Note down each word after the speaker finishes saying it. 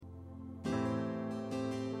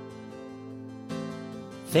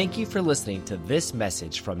Thank you for listening to this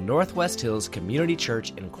message from Northwest Hills Community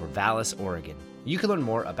Church in Corvallis, Oregon. You can learn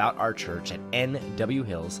more about our church at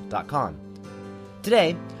nwhills.com.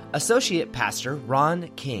 Today, Associate Pastor Ron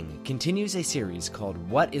King continues a series called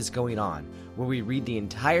What is Going On, where we read the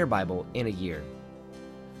entire Bible in a year.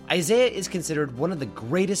 Isaiah is considered one of the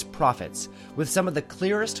greatest prophets, with some of the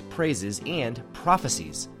clearest praises and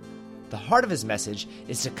prophecies. The heart of his message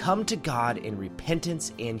is to come to God in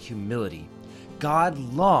repentance and humility. God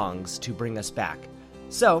longs to bring us back.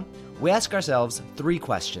 So, we ask ourselves 3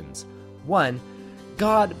 questions. 1,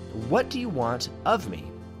 God, what do you want of me?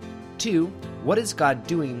 2, what is God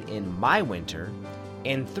doing in my winter?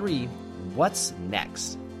 And 3, what's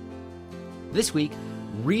next? This week,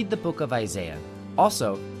 read the book of Isaiah.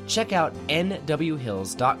 Also, check out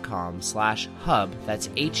nwhills.com/hub, that's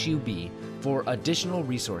HUB, for additional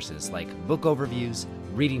resources like book overviews,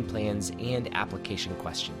 reading plans, and application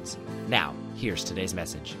questions. Now, here's today's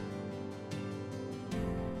message.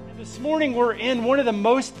 This morning we're in one of the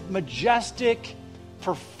most majestic,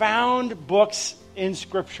 profound books in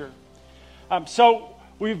Scripture. So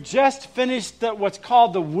we've just finished what's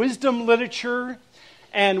called the wisdom literature,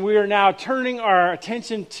 and we are now turning our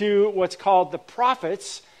attention to what's called the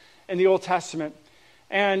prophets in the Old Testament.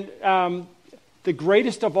 And the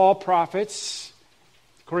greatest of all prophets,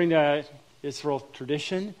 according to Israel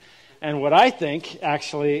tradition, and what I think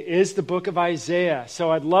actually is the book of Isaiah.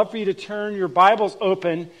 So I'd love for you to turn your Bibles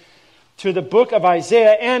open to the book of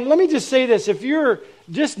Isaiah. And let me just say this, if you're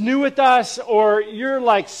just new with us or you're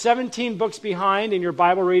like 17 books behind in your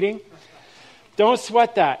Bible reading, don't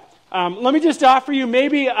sweat that. Let me just offer you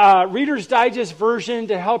maybe a Reader's Digest version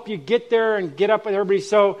to help you get there and get up with everybody.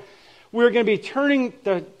 So we're going to be turning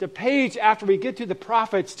the page after we get to the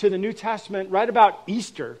prophets to the New Testament right about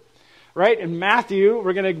Easter. Right? In Matthew,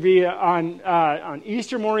 we're going to be on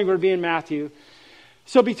Easter morning, we're going to be in Matthew.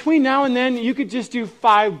 So between now and then, you could just do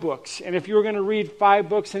 5 books. And if you were going to read 5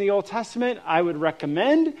 books in the Old Testament, I would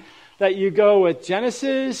recommend that you go with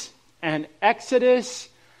Genesis and Exodus,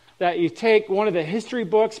 that you take one of the history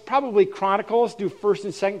books, probably Chronicles, do 1st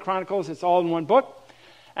and 2nd Chronicles, it's all in one book.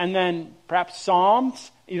 And then perhaps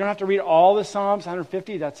Psalms. You don't have to read all the Psalms,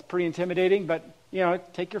 150, that's pretty intimidating, but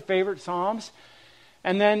take your favorite Psalms.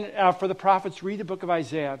 And then for the prophets, read the book of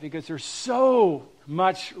Isaiah, because there's so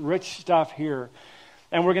much rich stuff here.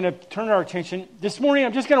 And we're going to turn our attention. This morning,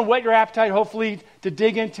 I'm just going to whet your appetite, hopefully, to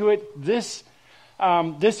dig into it this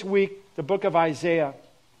week, the book of Isaiah.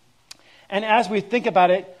 And as we think about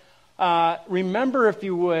it, remember, if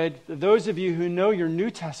you would, those of you who know your New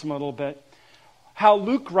Testament a little bit, how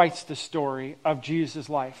Luke writes the story of Jesus'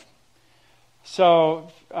 life.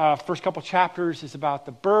 So, first couple chapters is about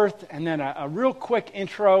the birth, and then a real quick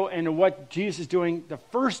intro into what Jesus is doing the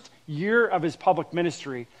first year of his public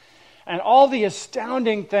ministry, and all the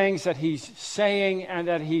astounding things that he's saying and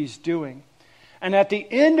that he's doing. And at the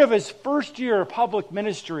end of his first year of public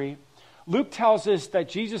ministry, Luke tells us that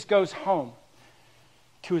Jesus goes home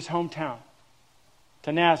to his hometown,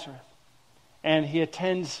 to Nazareth, and he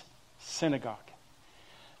attends synagogue.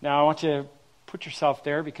 Now, I want you to put yourself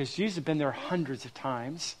there, because Jesus had been there hundreds of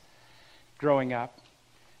times growing up.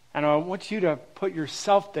 And I want you to put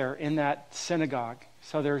yourself there in that synagogue.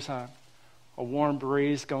 So there's a warm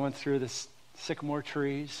breeze going through the sycamore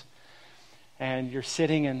trees. And you're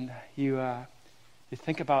sitting and you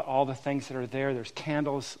think about all the things that are there. There's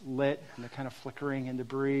candles lit and they're kind of flickering in the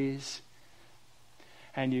breeze.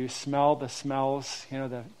 And you smell the smells,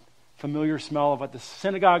 the familiar smell of what the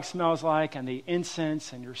synagogue smells like, and the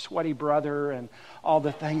incense and your sweaty brother and all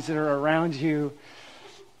the things that are around you.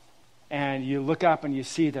 And you look up and you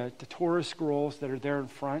see the Torah scrolls that are there in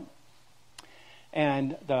front,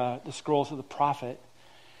 and the scrolls of the prophet.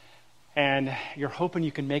 And you're hoping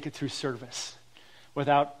you can make it through service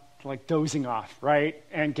without dozing off, right?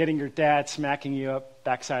 And getting your dad smacking you up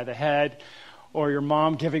backside of the head, or your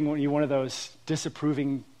mom giving you one of those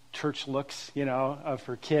disapproving church looks, of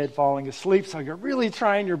her kid falling asleep. So you're really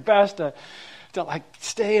trying your best to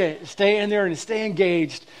stay in there and stay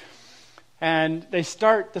engaged. And they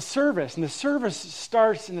start the service, and the service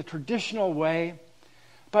starts in the traditional way,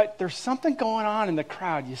 but there's something going on in the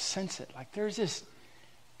crowd. You sense it. There's this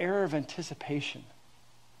air of anticipation,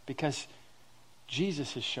 because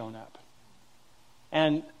Jesus has shown up.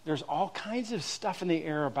 And there's all kinds of stuff in the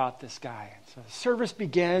air about this guy. So the service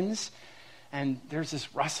begins, and there's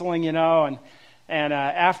this rustling, and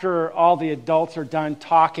after all the adults are done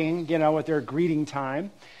talking, with their greeting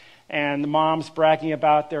time, and the mom's bragging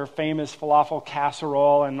about their famous falafel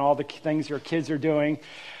casserole and all the things their kids are doing,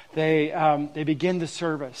 they begin the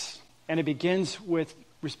service. And it begins with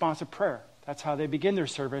responsive prayer. That's how they begin their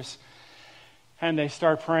service. And they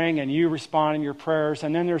start praying, and you respond in your prayers.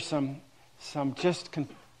 And then there's some just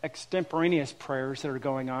extemporaneous prayers that are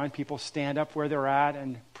going on. People stand up where they're at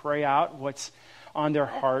and pray out what's on their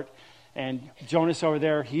heart. And Jonas over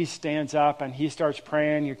there, he stands up and he starts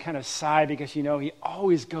praying. You kind of sigh because you know he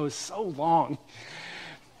always goes so long.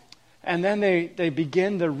 And then they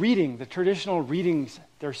begin the reading, the traditional readings.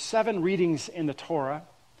 There's 7 readings in the Torah.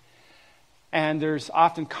 And there's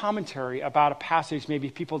often commentary about a passage maybe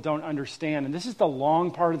people don't understand. And this is the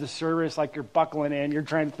long part of the service, like you're buckling in. You're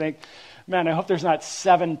trying to think, man, I hope there's not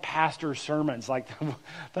 7 pastor sermons. Like,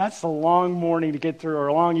 that's the long morning to get through, or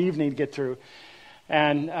a long evening to get through.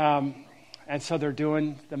 And so they're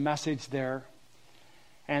doing the message there.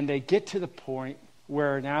 And they get to the point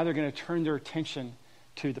where now they're going to turn their attention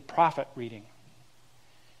to the prophet reading.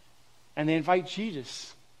 And they invite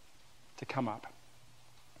Jesus to come up.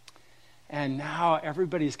 And now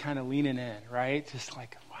everybody's kind of leaning in, right? Just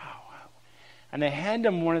like, wow. And they hand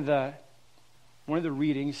him one of the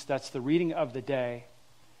readings. That's the reading of the day.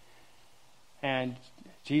 And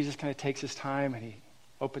Jesus kind of takes his time and he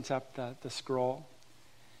opens up the scroll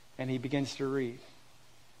and he begins to read.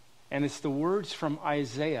 And it's the words from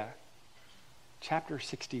Isaiah chapter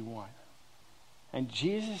 61. And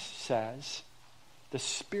Jesus says, "The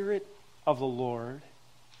Spirit of the Lord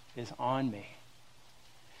is on me.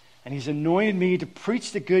 And he's anointed me to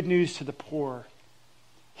preach the good news to the poor.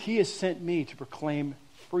 He has sent me to proclaim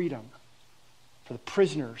freedom for the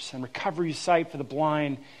prisoners and recovery of sight for the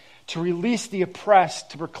blind, to release the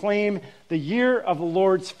oppressed, to proclaim the year of the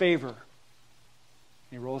Lord's favor." And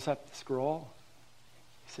he rolls up the scroll.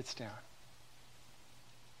 He sits down.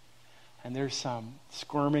 And there's some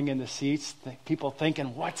squirming in the seats, people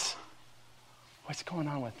thinking, what's going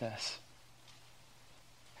on with this?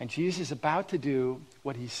 And Jesus is about to do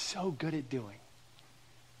what he's so good at doing.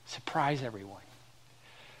 Surprise everyone.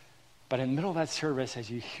 But in the middle of that service, as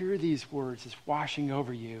you hear these words, it's washing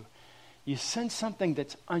over you, you sense something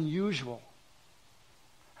that's unusual.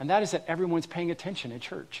 And that is that everyone's paying attention in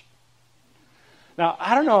church. Now,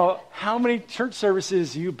 I don't know how many church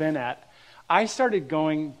services you've been at. I started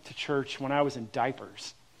going to church when I was in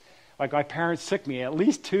diapers. Like my parents took me at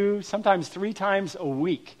least 2, sometimes 3 times a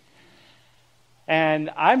week. And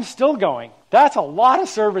I'm still going. That's a lot of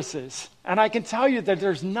services. And I can tell you that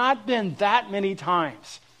there's not been that many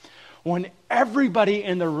times when everybody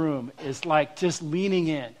in the room is like just leaning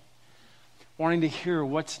in, wanting to hear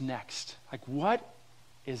what's next. Like, what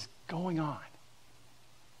is going on?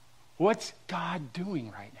 What's God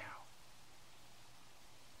doing right now?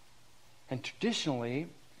 And traditionally,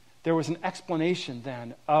 there was an explanation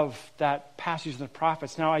then of that passage in the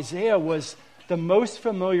prophets. Now, Isaiah was the most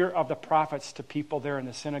familiar of the prophets to people there in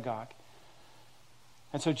the synagogue.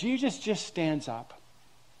 And so Jesus just stands up.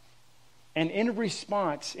 And in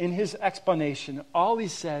response, in his explanation, all he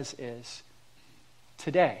says is,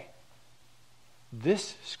 today,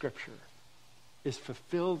 this scripture is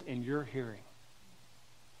fulfilled in your hearing.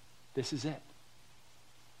 This is it.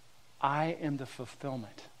 I am the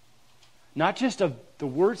fulfillment. Not just of the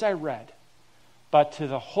words I read, but to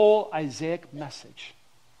the whole Isaiah message.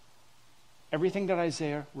 Everything that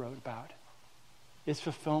Isaiah wrote about is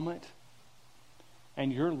fulfillment.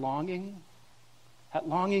 And your longing, that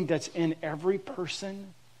longing that's in every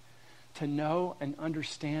person to know and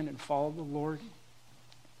understand and follow the Lord,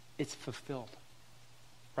 it's fulfilled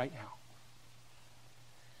right now.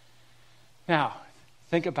 Now,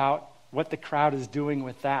 think about what the crowd is doing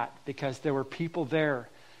with that, because there were people there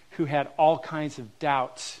who had all kinds of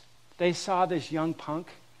doubts. They saw this young punk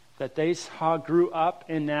that they saw grew up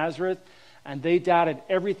in Nazareth, and they doubted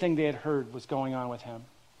everything they had heard was going on with him.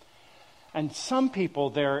 And some people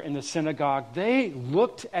there in the synagogue, they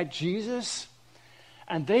looked at Jesus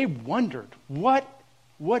and they wondered, what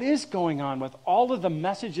is going on with all of the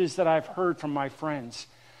messages that I've heard from my friends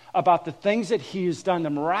about the things that he has done, the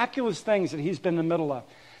miraculous things that he's been in the middle of,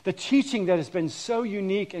 the teaching that has been so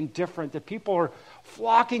unique and different that people are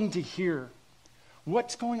flocking to hear.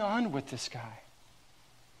 What's going on with this guy?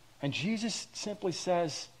 And Jesus simply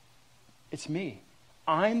says, it's me.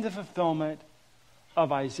 I'm the fulfillment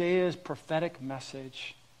of Isaiah's prophetic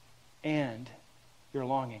message and your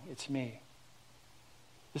longing. It's me.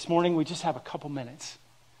 This morning we just have a couple minutes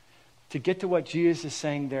to get to what Jesus is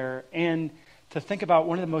saying there and to think about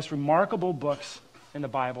one of the most remarkable books in the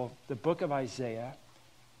Bible, the book of Isaiah.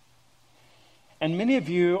 And many of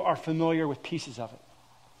you are familiar with pieces of it.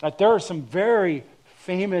 Like there are some very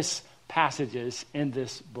famous passages in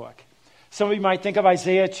this book. Some of you might think of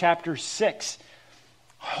Isaiah chapter 6.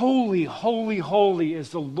 Holy, holy, holy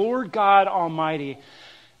is the Lord God Almighty,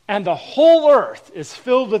 and the whole earth is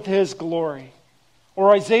filled with his glory.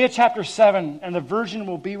 Or Isaiah chapter 7, and the virgin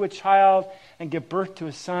will be with child and give birth to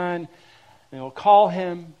a son, and they will call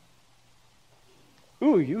him,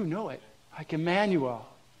 ooh, you know it, like Emmanuel.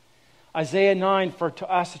 Isaiah 9, for to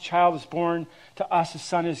us a child is born, to us a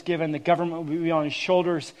son is given, the government will be on his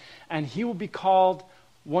shoulders, and he will be called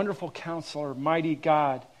Wonderful Counselor, Mighty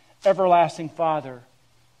God, Everlasting Father,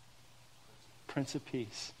 Prince of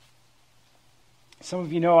Peace. Some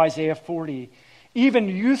of you know Isaiah 40. Even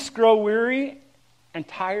youths grow weary and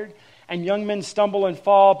tired, and young men stumble and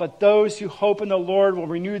fall, but those who hope in the Lord will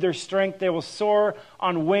renew their strength. They will soar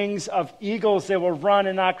on wings of eagles. They will run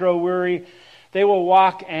and not grow weary. They will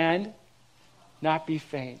walk and not be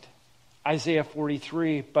faint. Isaiah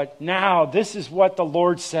 43. But now this is what the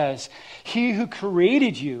Lord says. He who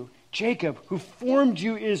created you, Jacob, who formed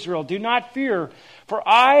you, Israel, do not fear, for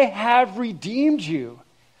I have redeemed you.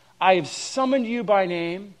 I have summoned you by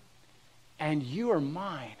name, and you are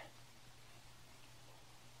mine.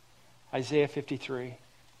 Isaiah 53.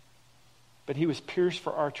 But he was pierced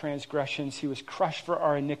for our transgressions. He was crushed for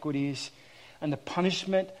our iniquities. And the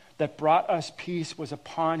punishment that brought us peace was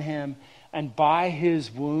upon him. And by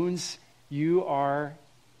his wounds, you're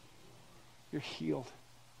healed.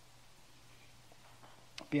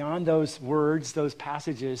 Beyond those words, those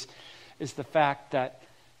passages, is the fact that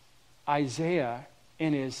Isaiah,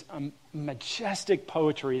 in his majestic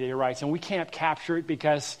poetry that he writes, and we can't capture it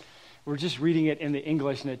because we're just reading it in the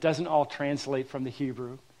English and it doesn't all translate from the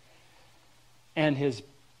Hebrew. And his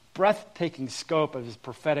breathtaking scope of his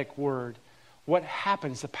prophetic word, what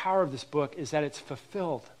happens, the power of this book is that it's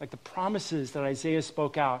fulfilled. Like the promises that Isaiah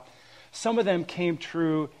spoke out, some of them came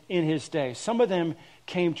true in his day. Some of them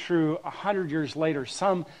came true 100 years later,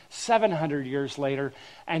 some 700 years later,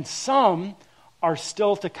 and some are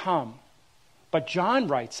still to come. But John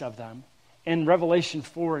writes of them in Revelation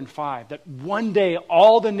 4 and 5, that one day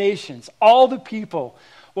all the nations, all the people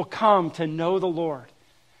will come to know the Lord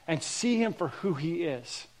and see him for who he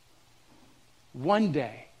is. One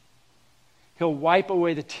day, he'll wipe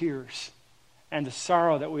away the tears and the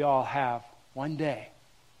sorrow that we all have. One day.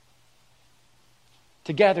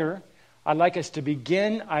 Together, I'd like us to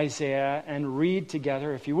begin Isaiah and read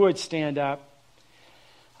together. If you would, stand up.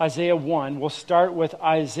 Isaiah 1. We'll start with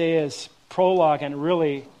Isaiah's prologue, and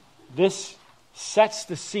really, this sets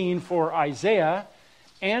the scene for Isaiah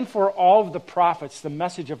and for all of the prophets, the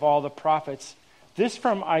message of all the prophets. This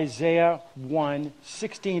from Isaiah 1,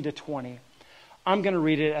 16 to 20. I'm going to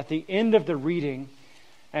read it at the end of the reading,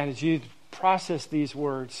 and as you process these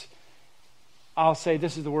words, I'll say,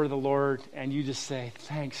 this is the word of the Lord, and you just say,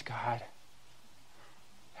 thanks, God.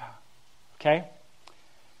 Yeah. Okay?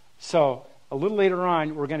 So, a little later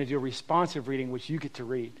on, we're going to do a responsive reading, which you get to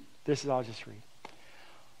read. This is, I'll just read.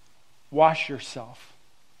 Wash yourself.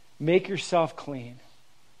 Make yourself clean.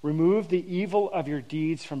 Remove the evil of your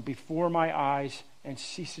deeds from before my eyes and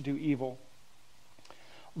cease to do evil.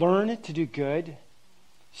 Learn to do good.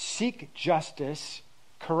 Seek justice.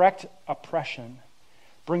 Correct oppression.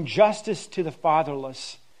 Bring justice to the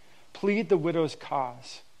fatherless. Plead the widow's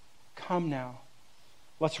cause. Come now.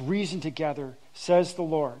 Let's reason together, says the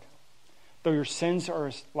Lord. Though your sins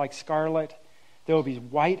are like scarlet, they will be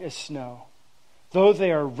white as snow. Though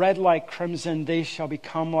they are red like crimson, they shall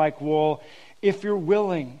become like wool. If you're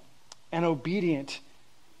willing and obedient,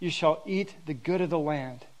 you shall eat the good of the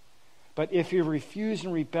land. But if you refuse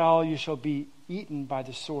and rebel, you shall be eaten by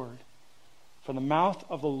the sword. For the mouth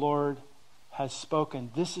of the Lord has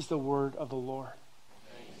spoken. This is the word of the Lord.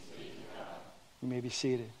 You may be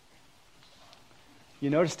seated. You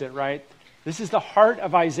noticed it, right? This is the heart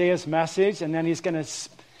of Isaiah's message, and then he's going to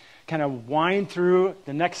kind of wind through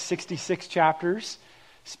the next 66 chapters,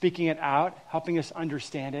 speaking it out, helping us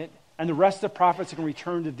understand it. And the rest of the prophets are going to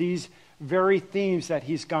return to these very themes that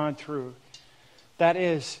he's gone through. That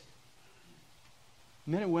is,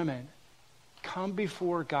 men and women, come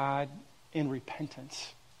before God in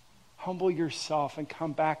repentance. Humble yourself and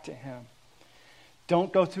come back to him.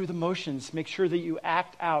 Don't go through the motions. Make sure that you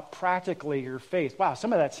act out practically your faith. Wow,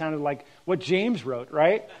 some of that sounded like what James wrote,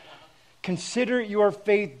 right? Consider your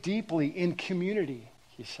faith deeply in community,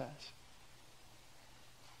 he says.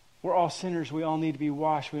 We're all sinners. We all need to be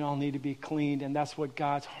washed. We all need to be cleaned. And that's what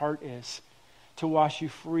God's heart is, to wash you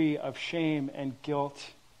free of shame and guilt.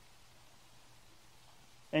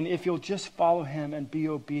 And if you'll just follow him and be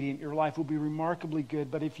obedient, your life will be remarkably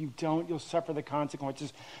good. But if you don't, you'll suffer the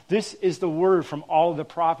consequences. This is the word from all of the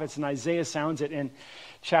prophets, and Isaiah sounds it in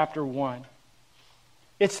chapter 1.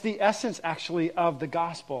 It's the essence, actually, of the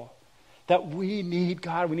gospel, that we need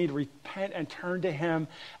God. We need to repent and turn to him.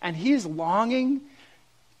 And he's longing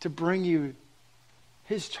to bring you,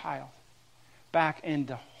 his child, back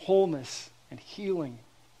into wholeness and healing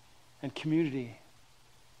and community.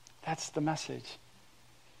 That's the message.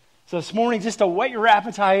 So this morning, just to whet your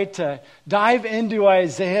appetite to dive into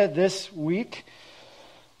Isaiah this week,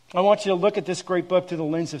 I want you to look at this great book through the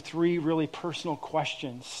lens of three really personal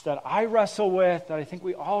questions that I wrestle with, that I think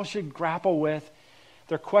we all should grapple with.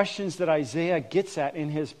 They're questions that Isaiah gets at in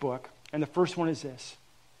his book. And the first one is this: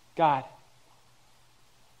 God,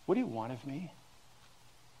 what do you want of me?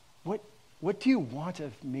 What do you want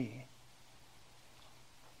of me?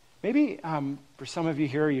 Maybe for some of you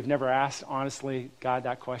here, you've never asked honestly God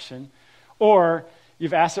that question, or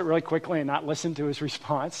you've asked it really quickly and not listened to his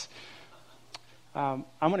response. I'm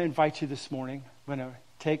going to invite you this morning. I'm going to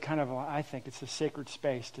take I think it's a sacred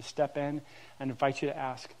space to step in and invite you to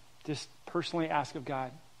ask. Just personally ask of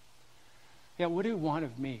God, yeah, what do you want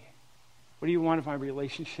of me? What do you want of my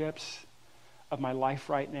relationships, of my life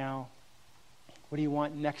right now? What do you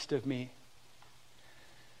want next of me?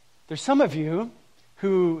 There's some of you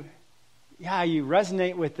who, you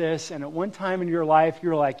resonate with this, and at one time in your life,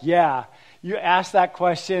 you're like, yeah, you asked that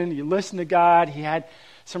question, you listened to God, he had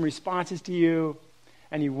some responses to you,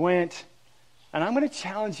 and you went. And I'm going to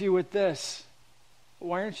challenge you with this.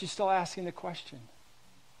 Why aren't you still asking the question?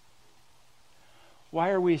 Why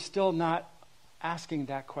are we still not asking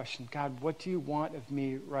that question? God, what do you want of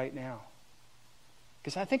me right now?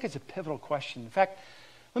 Because I think it's a pivotal question. In fact,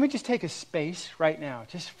 let me just take a space right now,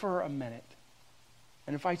 just for a minute,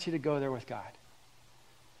 and invite you to go there with God,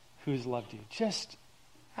 who's loved you. Just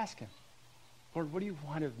ask him, Lord, what do you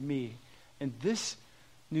want of me in this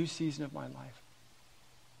new season of my life?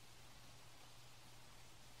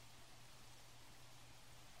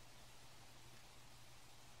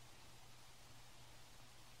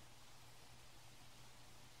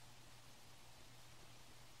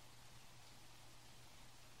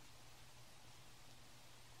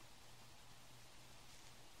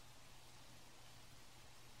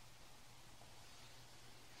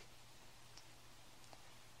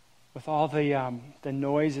 With all the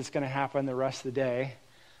noise that's going to happen the rest of the day,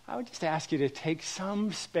 I would just ask you to take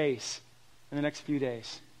some space in the next few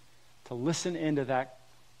days to listen into that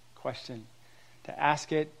question, to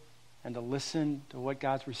ask it, and to listen to what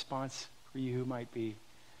God's response for you might be.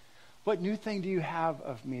 What new thing do you have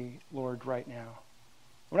of me, Lord, right now?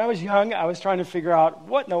 When I was young, I was trying to figure out,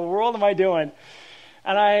 what in the world am I doing?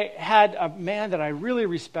 And I had a man that I really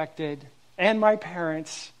respected, and my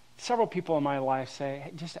parents, several people in my life say,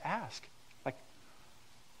 hey, just ask.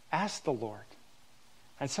 Ask the Lord.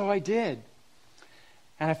 And so I did.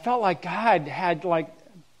 And I felt like God had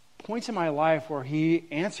points in my life where he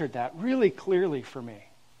answered that really clearly for me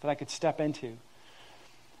that I could step into.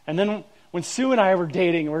 And then when Sue and I were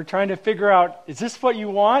dating, we were trying to figure out, is this what you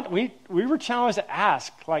want? We were challenged to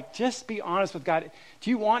ask, just be honest with God. Do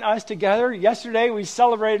you want us together? Yesterday we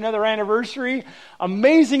celebrated another anniversary.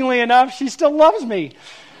 Amazingly enough, she still loves me.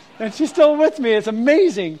 And she's still with me. It's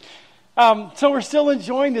amazing. So we're still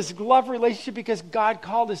enjoying this love relationship because God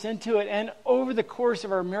called us into it. And over the course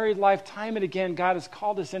of our married life, time and again, God has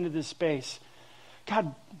called us into this space.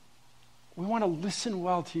 God, we want to listen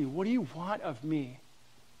well to you. What do you want of me?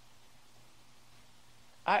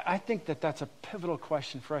 I think that that's a pivotal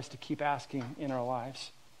question for us to keep asking in our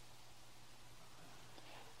lives.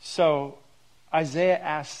 So Isaiah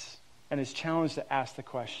asks and is challenged to ask the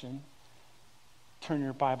question. Turn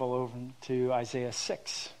your Bible over to Isaiah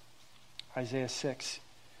 6. Isaiah 6.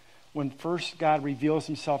 When first God reveals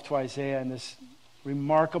himself to Isaiah in this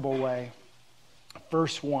remarkable way.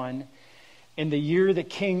 Verse 1. In the year that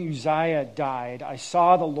King Uzziah died, I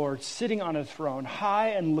saw the Lord sitting on a throne, high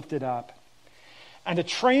and lifted up. And the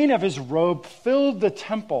train of his robe filled the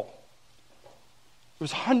temple. It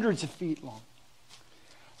was hundreds of feet long.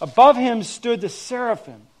 Above him stood the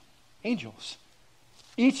seraphim, angels.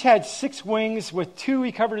 Each had 6 wings. With 2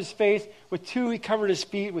 he covered his face, with 2 he covered his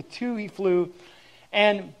feet, with 2 he flew.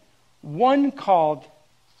 And one called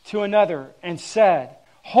to another and said,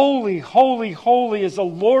 Holy, holy, holy is the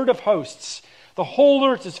Lord of hosts. The whole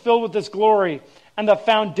earth is filled with his glory. And the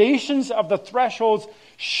foundations of the thresholds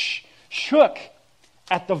shook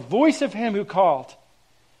at the voice of him who called.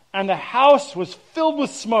 And the house was filled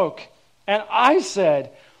with smoke. And I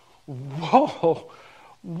said,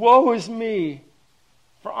 woe is me.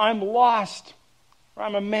 For I'm lost, for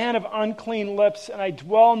I'm a man of unclean lips, and I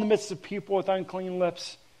dwell in the midst of people with unclean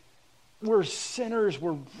lips. We're sinners,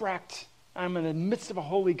 we're wrecked. I'm in the midst of a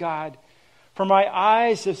holy God. For my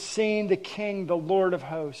eyes have seen the King, the Lord of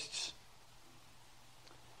hosts.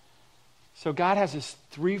 So God has this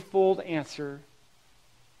threefold answer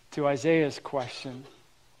to Isaiah's question.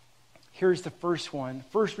 Here's the first one.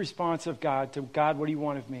 First response of God to God, what do you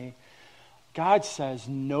want of me? God says,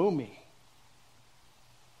 know me.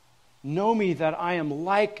 Know me that I am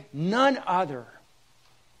like none other.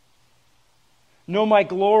 Know my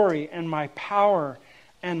glory and my power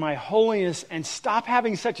and my holiness, and stop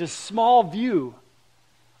having such a small view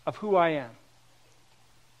of who I am.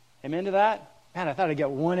 Amen to that? Man, I thought I'd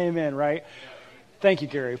get one amen, right? Thank you,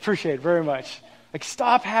 Gary. Appreciate it very much. Like,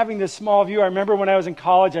 stop having this small view. I remember when I was in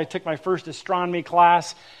college, I took my first astronomy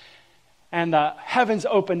class, and the heavens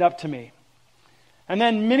opened up to me. And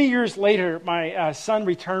then many years later, my son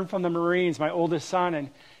returned from the Marines, my oldest son, and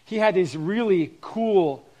he had these really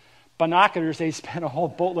cool binoculars they spent a whole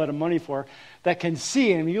boatload of money for that can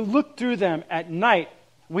see. And you look through them at night.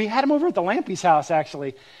 We had them over at the Lampe's house,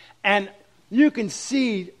 actually. And you can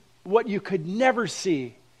see what you could never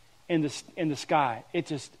see in the sky.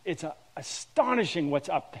 It's astonishing what's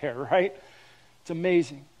up there, right? It's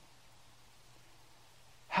amazing.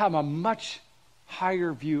 Have a much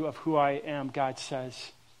higher view of who I am, God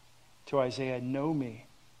says to Isaiah, know me.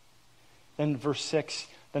 Then verse 6,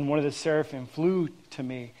 then one of the seraphim flew to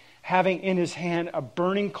me, having in his hand a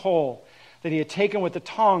burning coal that he had taken with the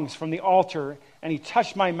tongs from the altar, and he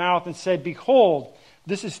touched my mouth and said, behold,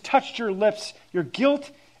 this has touched your lips. Your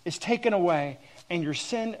guilt is taken away, and your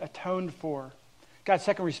sin atoned for. God's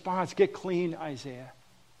second response, get clean, Isaiah.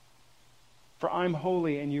 For I'm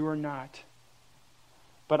holy and you are not.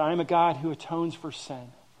 But I'm a God who atones for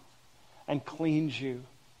sin and cleans you.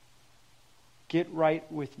 Get right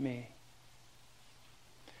with me.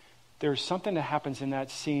 There's something that happens in that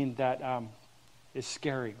scene that is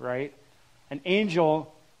scary, right? An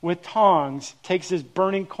angel with tongs takes this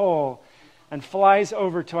burning coal and flies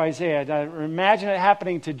over to Isaiah. Now, imagine it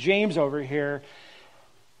happening to James over here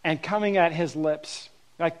and coming at his lips.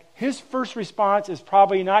 Like, his first response is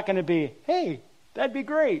probably not going to be, hey, that'd be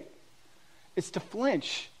great. It's to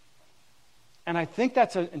flinch. And I think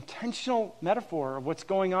that's an intentional metaphor of what's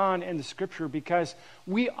going on in the scripture, because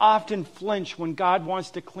we often flinch when God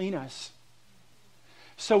wants to clean us.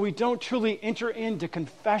 So we don't truly enter into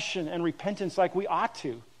confession and repentance like we ought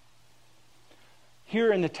to.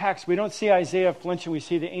 Here in the text, we don't see Isaiah flinching. We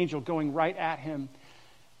see the angel going right at him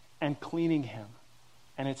and cleaning him.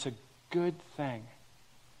 And it's a good thing.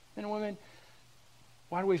 Men and women,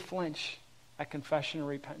 why do we flinch at confession and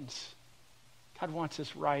repentance? God wants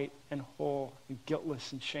us right and whole and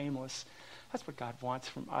guiltless and shameless. That's what God wants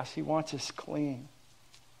from us. He wants us clean.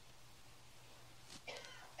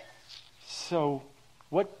 So,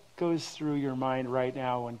 what goes through your mind right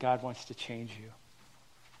now when God wants to change you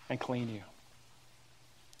and clean you?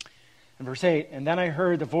 In verse 8, and then I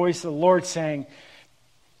heard the voice of the Lord saying,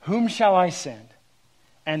 whom shall I send?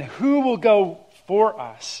 And who will go for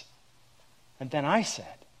us? And then I said,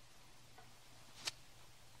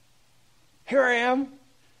 here I am.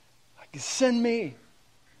 Send me.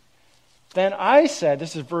 Then I said,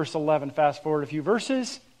 this is verse 11, fast forward a few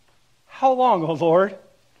verses, how long, O Lord?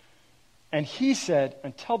 And he said,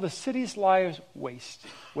 until the cities lie waste,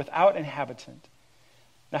 without inhabitant,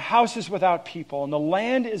 the house is without people, and the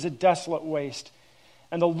land is a desolate waste.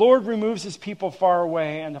 And the Lord removes his people far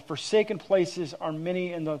away, and the forsaken places are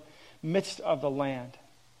many in the midst of the land.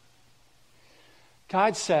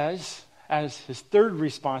 God says, as his third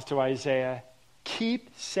response to Isaiah, keep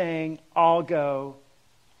saying, I'll go,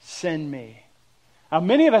 send me. Now,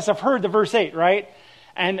 many of us have heard the verse 8, right?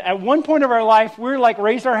 And at one point of our life, we're like,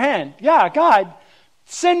 raised our hand. Yeah, God,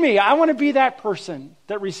 send me. I want to be that person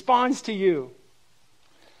that responds to you.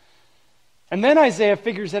 And then Isaiah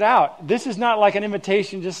figures it out. This is not like an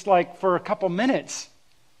invitation just like for a couple minutes.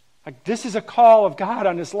 Like, this is a call of God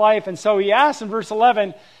on his life. And so he asks in verse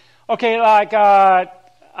 11, okay,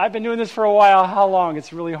 I've been doing this for a while. How long?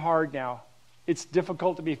 It's really hard now. It's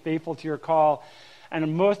difficult to be faithful to your call.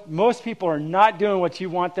 And most people are not doing what you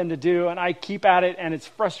want them to do. And I keep at it, and it's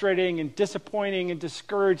frustrating and disappointing and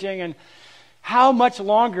discouraging. And how much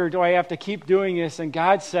longer do I have to keep doing this? And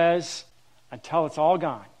God says, until it's all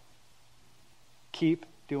gone. Keep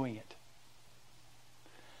doing it.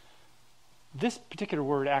 This particular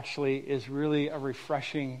word actually is really a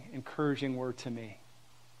refreshing, encouraging word to me.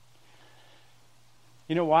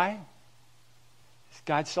 You know why?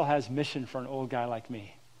 God still has mission for an old guy like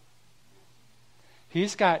me.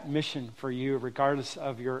 He's got mission for you regardless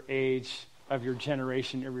of your age, of your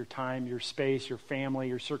generation, of your time, your space, your family,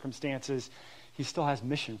 your circumstances. He still has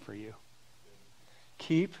mission for you.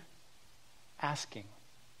 Keep asking.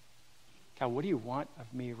 God, what do you want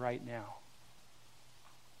of me right now?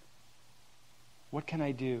 What can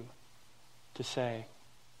I do to say,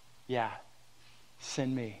 yeah,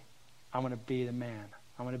 send me. I want to be the man.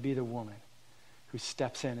 I want to be the woman who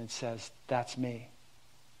steps in and says, that's me.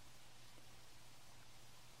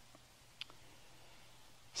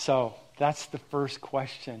 So that's the first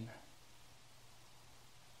question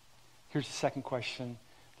Here's the second question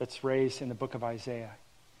that's raised in the book of Isaiah.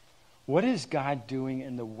 What is God doing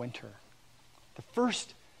in the winter? The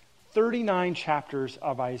first 39 chapters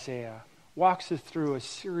of Isaiah walks us through a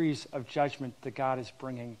series of judgment that God is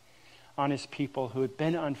bringing on his people who had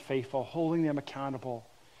been unfaithful, holding them accountable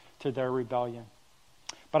to their rebellion.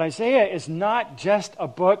 But Isaiah is not just a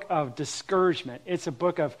book of discouragement. It's a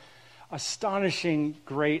book of astonishing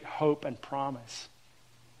great hope and promise.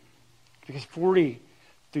 Because 40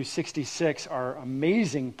 through 66 are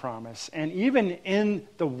amazing promise. And even in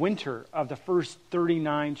the winter of the first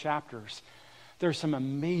 39 chapters, there's some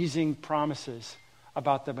amazing promises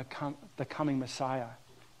about the coming Messiah.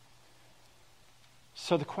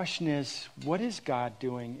 So the question is, what is God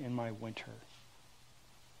doing in my winter?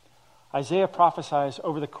 Isaiah prophesies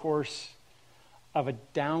over the course of a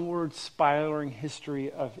downward spiraling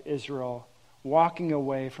history of Israel walking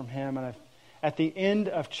away from him. And at the end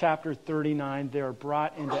of chapter 39, they are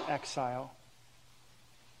brought into exile.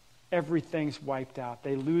 Everything's wiped out.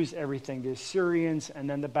 They lose everything. The Assyrians and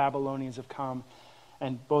then the Babylonians have come.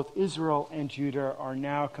 And both Israel and Judah are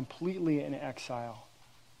now completely in exile.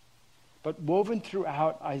 But woven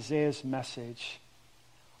throughout Isaiah's message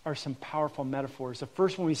are some powerful metaphors. The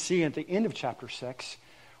first one we see at the end of chapter 6,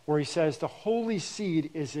 where he says the holy seed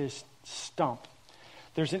is this stump.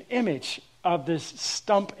 There's an image of this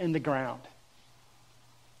stump in the ground,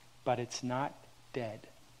 but it's not dead.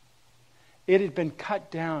 It had been cut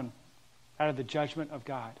down out of the judgment of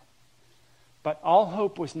God. But all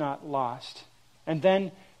hope was not lost. And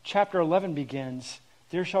then chapter 11 begins,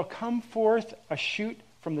 there shall come forth a shoot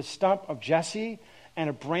from the stump of Jesse, and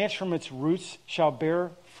a branch from its roots shall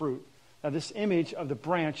bear fruit. Now this image of the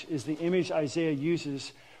branch is the image Isaiah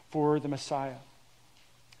uses for the Messiah.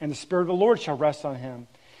 And the Spirit of the Lord shall rest on him,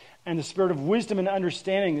 and the Spirit of wisdom and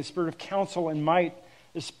understanding, the Spirit of counsel and might,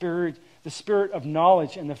 the Spirit of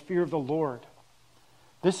knowledge and the fear of the Lord.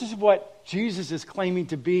 This is what Jesus is claiming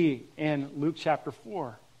to be in Luke chapter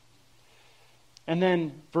 4. And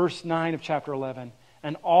then verse 9 of chapter 11,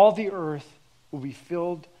 and all the earth will be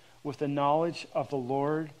filled with the knowledge of the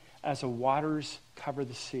Lord as the waters cover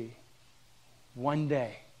the sea. One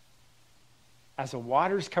day, as the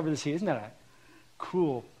waters cover the sea. Isn't that a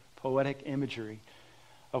cool poetic imagery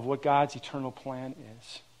of what God's eternal plan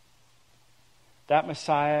is? That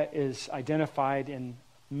Messiah is identified in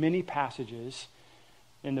many passages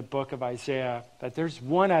in the book of Isaiah, but there's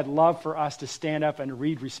one I'd love for us to stand up and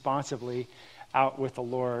read responsively out with the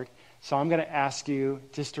Lord. So I'm going to ask you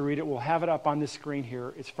just to read it. We'll have it up on the screen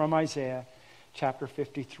here. It's from Isaiah chapter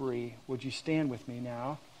 53. Would you stand with me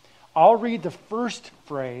now? I'll read the first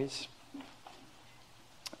phrase,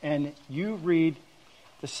 and you read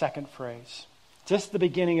the second phrase. Just the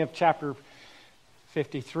beginning of chapter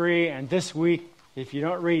 53. And this week, if you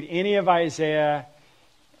don't read any of Isaiah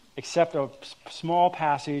except a small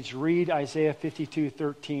passage, read Isaiah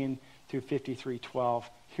 52:13 through 53:12.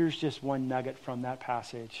 Here's just one nugget from that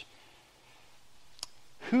passage.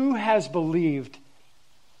 Who has believed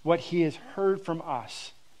what he has heard from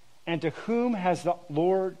us? And to whom has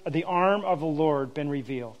the arm of the Lord been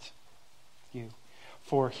revealed? You.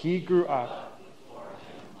 For he grew up.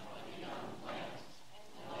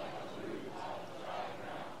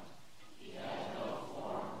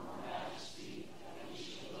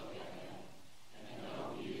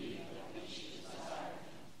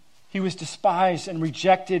 He was despised and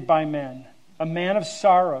rejected by men, a man of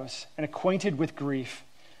sorrows and acquainted with grief.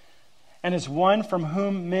 And as one from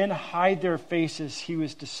whom men hide their faces, he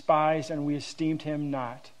was despised, and we esteemed him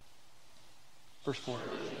not. Verse 4.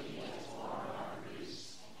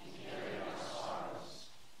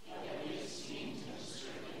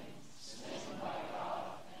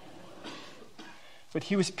 But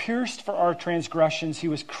he was pierced for our transgressions, he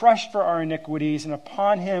was crushed for our iniquities, and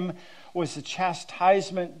upon him was the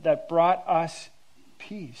chastisement that brought us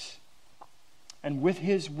peace. And with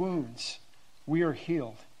his wounds we are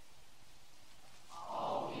healed.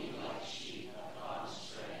 All we like sheep have gone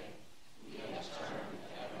astray. We have turned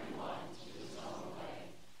everyone to his own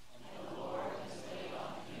way. And the Lord has laid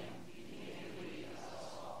on him the iniquity of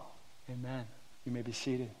us all. Amen. You may be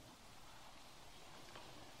seated.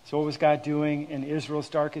 So what was God doing in Israel's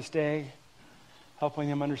darkest day? Helping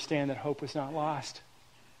them understand that hope was not lost.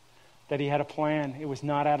 That he had a plan. It was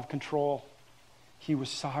not out of control. He was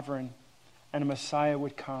sovereign. And a Messiah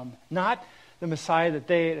would come. Not the Messiah that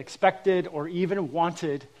they had expected or even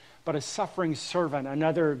wanted, but a suffering servant.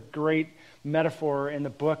 Another great metaphor in the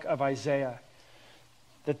book of Isaiah.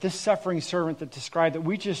 That this suffering servant that described that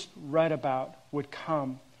we just read about would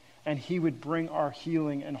come, and he would bring our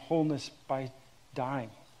healing and wholeness by dying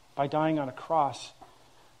on a cross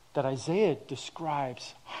that Isaiah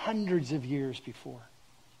describes hundreds of years before.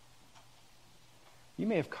 You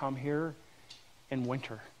may have come here in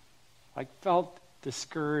winter, like felt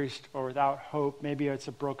discouraged or without hope. Maybe it's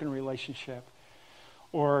a broken relationship,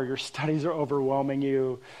 or your studies are overwhelming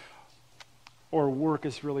you, or work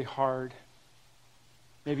is really hard.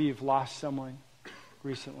 Maybe you've lost someone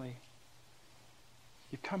recently.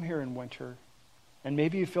 You've come here in winter, and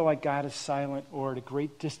maybe you feel like God is silent or at a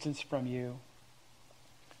great distance from you,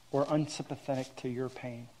 or unsympathetic to your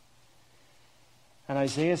pain. And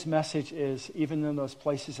Isaiah's message is, even in those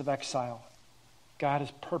places of exile, God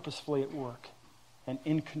is purposefully at work and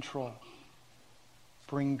in control,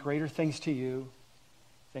 bringing greater things to you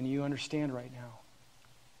than you understand right now.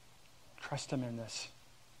 Trust him in this.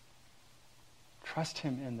 Trust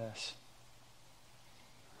him in this.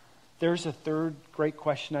 There's a third great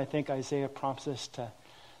question I think Isaiah prompts us to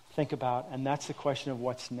think about, and that's the question of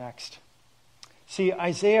what's next. See,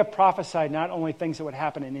 Isaiah prophesied not only things that would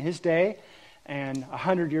happen in his day and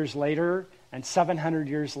 100 years later and 700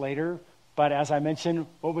 years later, but as I mentioned,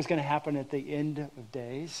 what was going to happen at the end of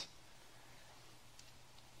days.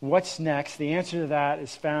 What's next? The answer to that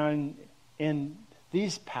is found in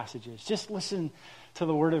these passages. Just listen to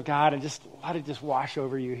the word of God and just let it just wash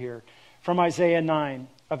over you here. From Isaiah 9,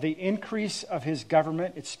 of the increase of his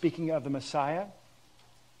government, it's speaking of the Messiah,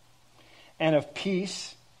 and of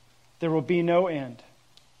peace, there will be no end.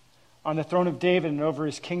 On the throne of David and over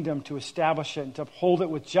his kingdom, to establish it and to uphold it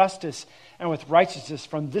with justice and with righteousness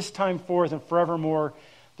from this time forth and forevermore.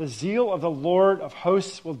 The zeal of the Lord of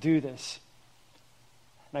hosts will do this.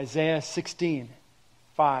 In Isaiah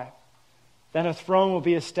 16:5. Then a throne will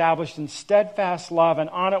be established in steadfast love, and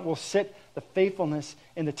on it will sit the faithfulness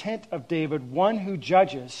in the tent of David, one who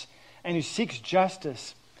judges and who seeks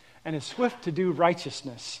justice and is swift to do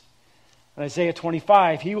righteousness. In Isaiah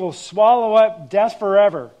 25, he will swallow up death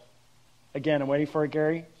forever. Again, I'm waiting for it,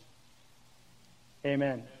 Gary.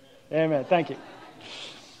 Amen. Amen. Thank you.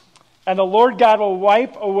 And the Lord God will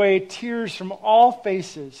wipe away tears from all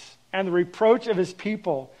faces and the reproach of his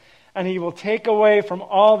people, and he will take away from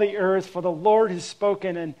all the earth, for the Lord has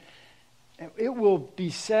spoken, and it will be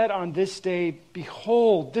said on this day,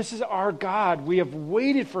 behold, this is our God. We have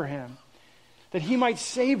waited for him, that he might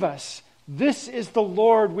save us. This is the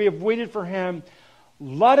Lord. We have waited for him.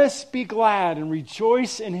 Let us be glad and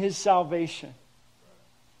rejoice in his salvation.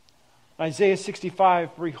 Isaiah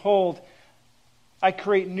 65, behold, I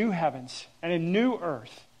create new heavens and a new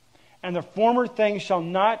earth, and the former things shall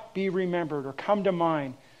not be remembered or come to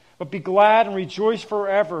mind, but be glad and rejoice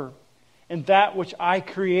forever in that which I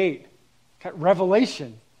create.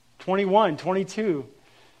 Revelation 21:22.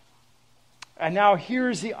 And now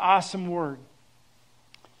here's the awesome word.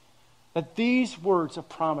 That these words of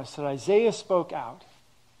promise that Isaiah spoke out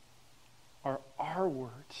are our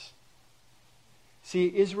words.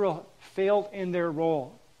 See, Israel failed in their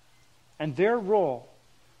role. And their role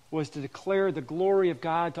was to declare the glory of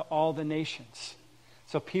God to all the nations,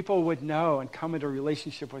 so people would know and come into a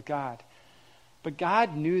relationship with God. But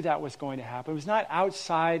God knew that was going to happen. It was not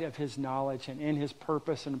outside of his knowledge, and in his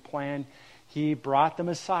purpose and plan, he brought the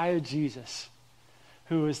Messiah, Jesus,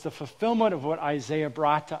 who is the fulfillment of what Isaiah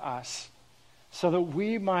brought to us, so that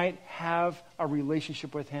we might have a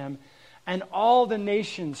relationship with him, and all the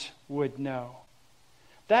nations would know.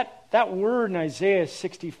 That word in Isaiah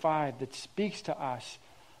 65 that speaks to us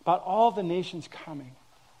about all the nations coming,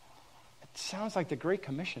 it sounds like the Great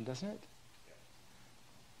Commission, doesn't it?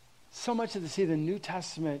 So much of the New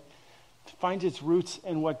Testament finds its roots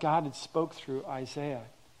in what God had spoke through Isaiah,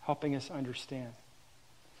 helping us understand.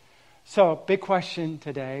 So, big question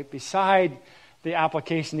today, beside the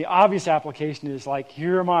application, the obvious application is like,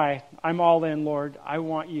 here am I. I'm all in, Lord. I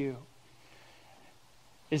want you.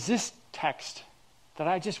 Is this text that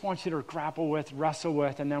I just want you to grapple with, wrestle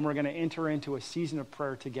with, and then we're going to enter into a season of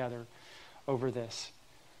prayer together over this.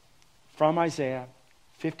 From Isaiah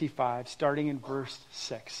 55, starting in verse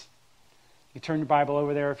 6. You turn your Bible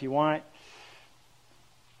over there if you want.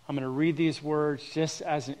 I'm going to read these words just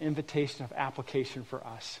as an invitation of application for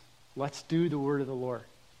us. Let's do the word of the Lord.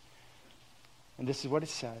 And this is what it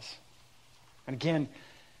says. And again,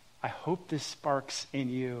 I hope this sparks in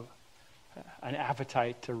you an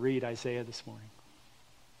appetite to read Isaiah this morning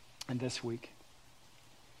and this week.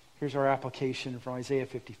 Here's our application from Isaiah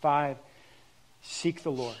 55. Seek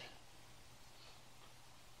the Lord.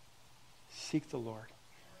 Seek the Lord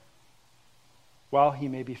while he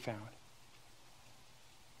may be found.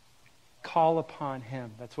 Call upon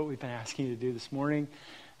him. That's what we've been asking you to do this morning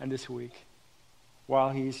and this week, while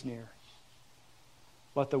he's near.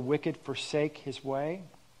 Let the wicked forsake his way,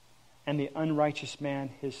 and the unrighteous man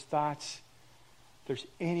his thoughts. If there's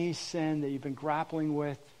any sin that you've been grappling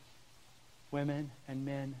with, women and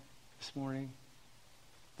men, this morning,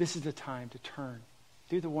 this is the time to turn.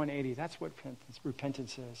 Do the 180. That's what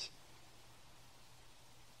repentance is.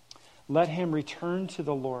 Let him return to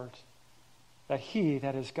the Lord, that he,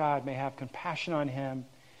 that is God, may have compassion on him,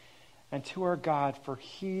 and to our God, for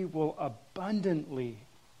he will abundantly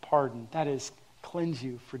pardon. That is, cleanse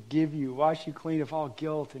you, forgive you, wash you clean of all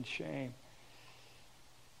guilt and shame.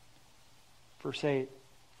 Verse 8,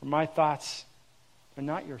 for my thoughts are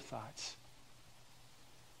not your thoughts.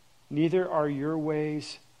 Neither are your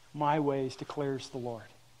ways my ways, declares the Lord.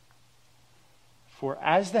 For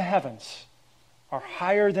as the heavens are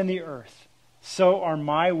higher than the earth, so are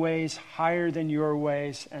my ways higher than your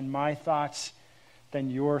ways, and my thoughts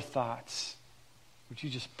than your thoughts. Would you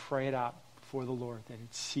just pray it out before the Lord, that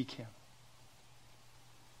you'd seek him?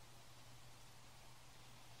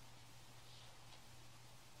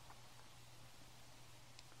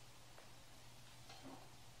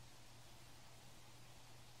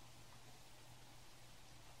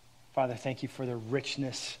 Father, thank you for the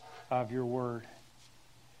richness of your word.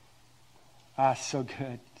 So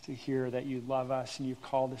good to hear that you love us and you've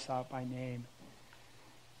called us out by name.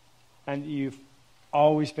 And you've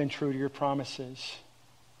always been true to your promises.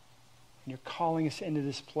 And you're calling us into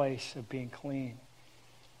this place of being clean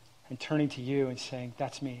and turning to you and saying,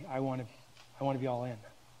 that's me. I want to be all in.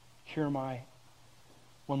 Here am I.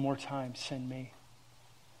 One more time, send me.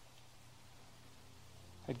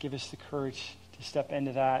 God, give us the courage to step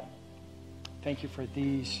into that. Thank you for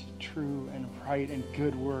these true and right and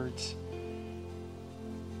good words.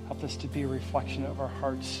 Help us to be a reflection of our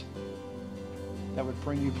hearts that would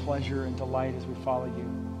bring you pleasure and delight as we follow you.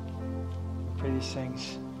 We pray these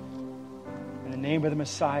things in the name of the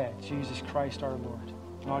Messiah, Jesus Christ our Lord.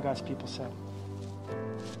 And all God's people said.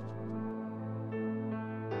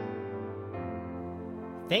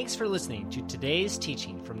 Thanks for listening to today's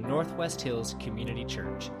teaching from Northwest Hills Community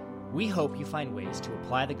Church. We hope you find ways to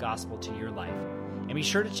apply the gospel to your life. And be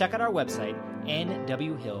sure to check out our website,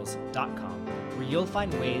 nwhills.com, where you'll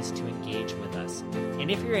find ways to engage with us. And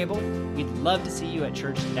if you're able, we'd love to see you at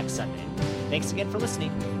church next Sunday. Thanks again for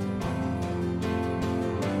listening.